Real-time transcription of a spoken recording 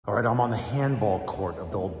All right, I'm on the handball court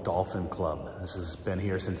of the old Dolphin Club. This has been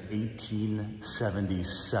here since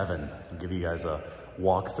 1877. I'll give you guys a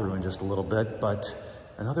walk through in just a little bit, but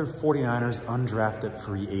another 49ers undrafted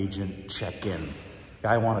free agent check-in. The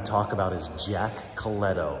guy I want to talk about is Jack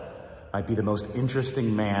Colletto. Might be the most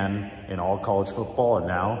interesting man in all college football and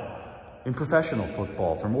now in professional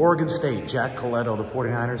football. From Oregon State, Jack Colletto, the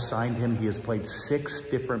 49ers signed him. He has played 6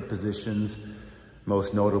 different positions,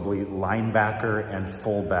 most notably linebacker and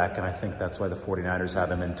fullback, and I think that's why the 49ers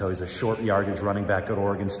have him in tow. He's a short yardage running back at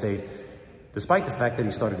Oregon State, despite the fact that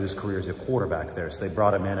he started his career as a quarterback there. So they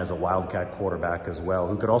brought him in as a wildcat quarterback as well,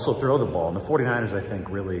 who could also throw the ball. And the 49ers, I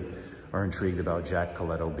think, really are intrigued about Jack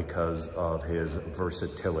Colletto because of his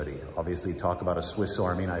versatility. Obviously, talk about a Swiss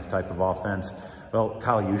Army knife type of offense. Well,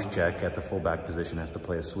 Kyle Juszczyk at the fullback position has to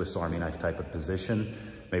play a Swiss Army knife type of position.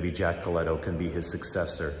 Maybe Jack Colletto can be his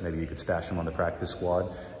successor. Maybe you could stash him on the practice squad,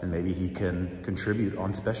 and maybe he can contribute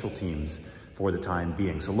on special teams for the time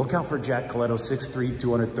being. So look out for Jack Colletto, 6'3",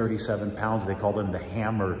 237 pounds. They called him the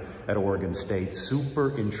Hammer at Oregon State.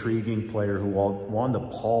 Super intriguing player who won the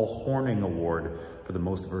Paul Hornung Award for the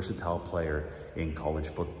most versatile player in college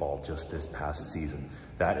football just this past season.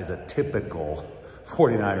 That is a typical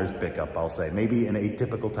 49ers pickup, I'll say. Maybe an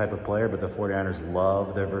atypical type of player, but the 49ers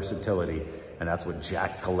love their versatility, and that's what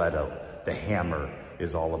Jack Colletto, the Hammer,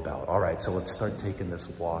 is all about. All right, so let's start taking this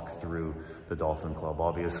walk through the Dolphin Club.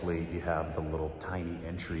 Obviously, you have the little tiny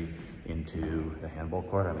entry into the handball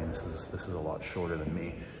court. I mean, this is a lot shorter than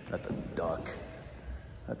me. I have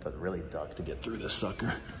to really duck to get through this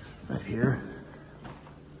sucker right here.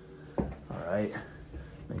 All right,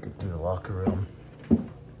 make it through the locker room.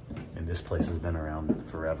 And this place has been around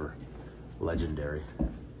forever. Legendary.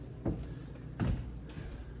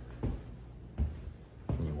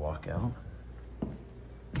 And you walk out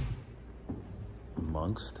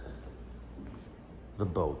amongst the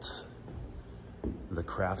boats. The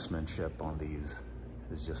craftsmanship on these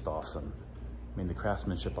is just awesome. I mean, the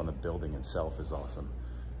craftsmanship on the building itself is awesome.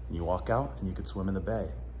 And you walk out and you could swim in the bay.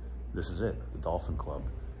 This is it, the Dolphin Club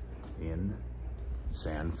in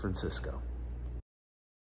San Francisco.